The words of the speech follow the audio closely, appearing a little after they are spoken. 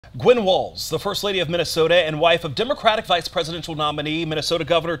Gwen Walz, the First Lady of Minnesota and wife of Democratic vice presidential nominee Minnesota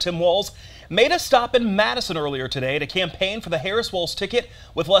Governor Tim Walz, made a stop in Madison earlier today to campaign for the Harris-Walz ticket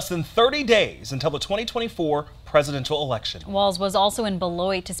with less than 30 days until the 2024 presidential election. Walz was also in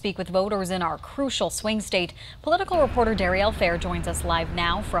Beloit to speak with voters in our crucial swing state. Political reporter Darielle Fair joins us live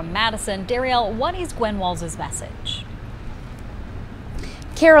now from Madison. Darielle, what is Gwen Walz's message?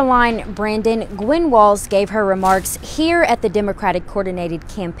 Caroline, Brandon, Gwen Walz gave her remarks here at the Democratic Coordinated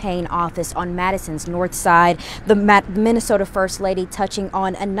Campaign Office on Madison's Northside. The Minnesota First Lady touching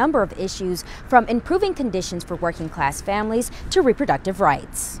on a number of issues from improving conditions for working class families to reproductive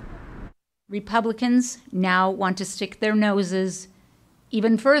rights. Republicans now want to stick their noses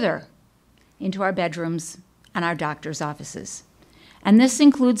even further into our bedrooms and our doctors' offices. And this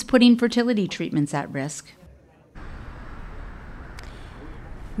includes putting fertility treatments at risk.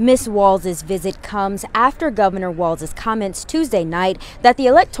 Ms. Walz's visit comes after Governor Walz's comments Tuesday night that the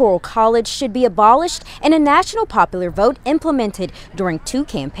Electoral College should be abolished and a national popular vote implemented during two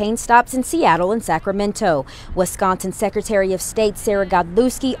campaign stops in Seattle and Sacramento. Wisconsin Secretary of State Sarah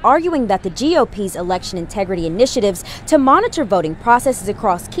Godlewski arguing that the GOP's election integrity initiatives to monitor voting processes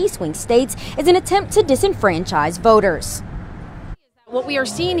across key swing states is an attempt to disenfranchise voters. What we are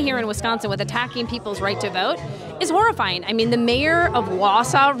seeing here in Wisconsin with attacking people's right to vote is horrifying. I mean, the mayor of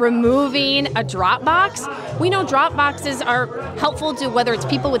Wausau removing a drop box. We know drop boxes are helpful to whether it's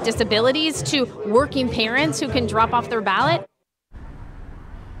people with disabilities to working parents who can drop off their ballot.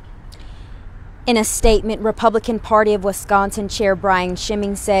 In a statement, Republican Party of Wisconsin Chair Brian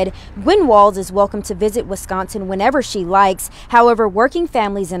Schimming said Gwen Walz is welcome to visit Wisconsin whenever she likes. However, working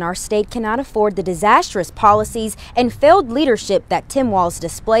families in our state cannot afford the disastrous policies and failed leadership that Tim Walz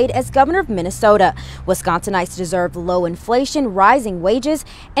displayed as governor of Minnesota. Wisconsinites deserve low inflation, rising wages,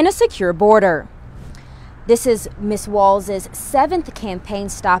 and a secure border. This is Ms. Walz's 7th campaign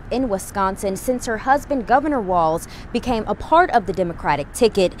stop in Wisconsin since her husband, Governor Walz, became a part of the Democratic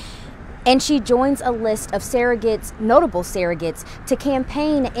ticket. And she joins a list of notable surrogates to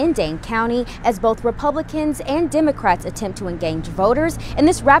campaign in Dane County as both Republicans and Democrats attempt to engage voters in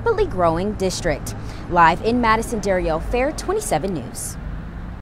this rapidly growing district. Live in Madison, Darielle Fair, 27 News.